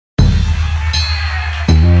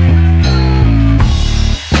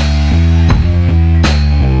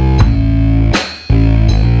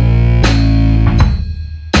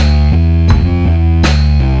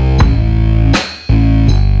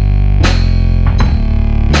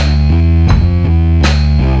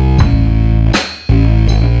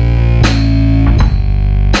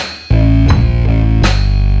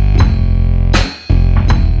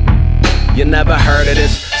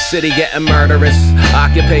City getting murderous,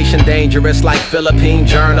 occupation dangerous like Philippine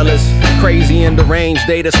journalists. Crazy and deranged,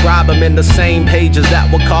 they describe them in the same pages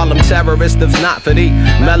that would call them terrorists if not for the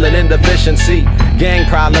melanin deficiency. Gang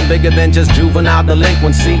problem bigger than just juvenile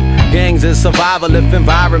delinquency. Gangs is survival if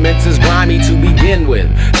environments is grimy to begin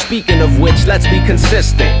with. Speaking of which, let's be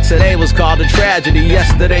consistent. Today was called a tragedy,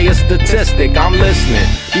 yesterday a statistic. I'm listening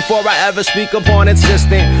before I ever speak upon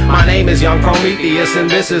insisting. My name is young Prometheus and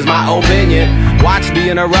this is my opinion. Watch the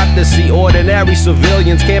interrupter, see ordinary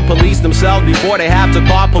civilians can't police themselves before they have to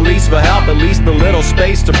call police for help. At least a little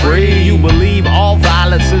space to breathe. You believe all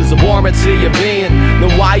violence is abhorrent to your being,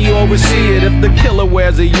 then why you oversee it if the killer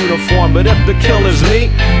wears a uniform? But if the killer's me,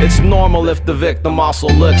 it's normal if the victim also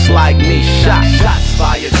looks like me. Shots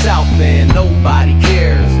fired south and nobody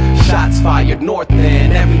cares. Shots fired north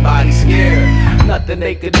and everybody's scared. Nothing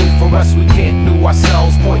they could do for us, we can't do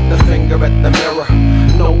ourselves. Point the finger at the mirror,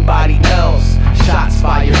 nobody else. Shots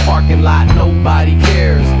fired parking lot, nobody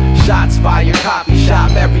cares. Shots fired coffee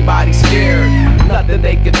shop, everybody scared. Nothing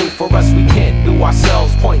they can do for us, we can't do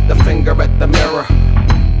ourselves. Point the finger at the mirror.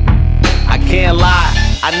 I can't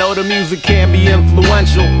lie, I know the music can be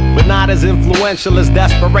influential, but not as influential as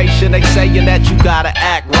desperation. They saying that you gotta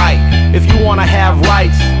act right if you wanna have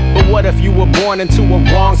rights. But what if you were born into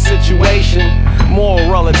a wrong situation?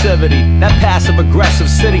 Moral relativity, that passive-aggressive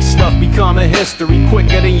city stuff becoming history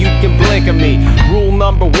quicker than you can blink at me. Rule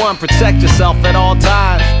number 1, protect yourself at all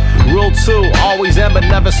times. Rule 2, always end but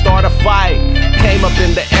never start a fight. Came up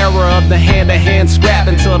in the era of the hand-to-hand scrap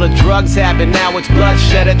until the drugs happened. Now it's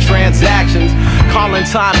bloodshed at transactions. Calling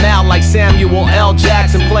time out like Samuel L.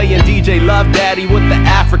 Jackson, playing DJ Love Daddy with the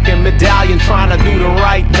African medallion, trying to do the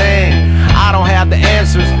right thing. I don't have the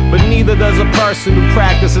answers, but neither does a person who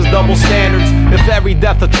practices double standards. If every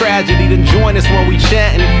death a tragedy, then join us when we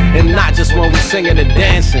chanting, and not just when we singing and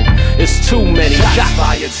dancing. It's too many shots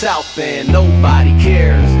fired south and nobody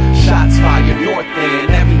cares. Shots fired north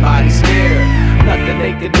and everybody's scared. Nothing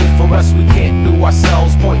they can do for us, we can't do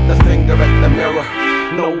ourselves. Point the finger at the mirror,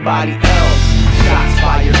 nobody else. Shots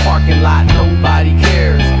fired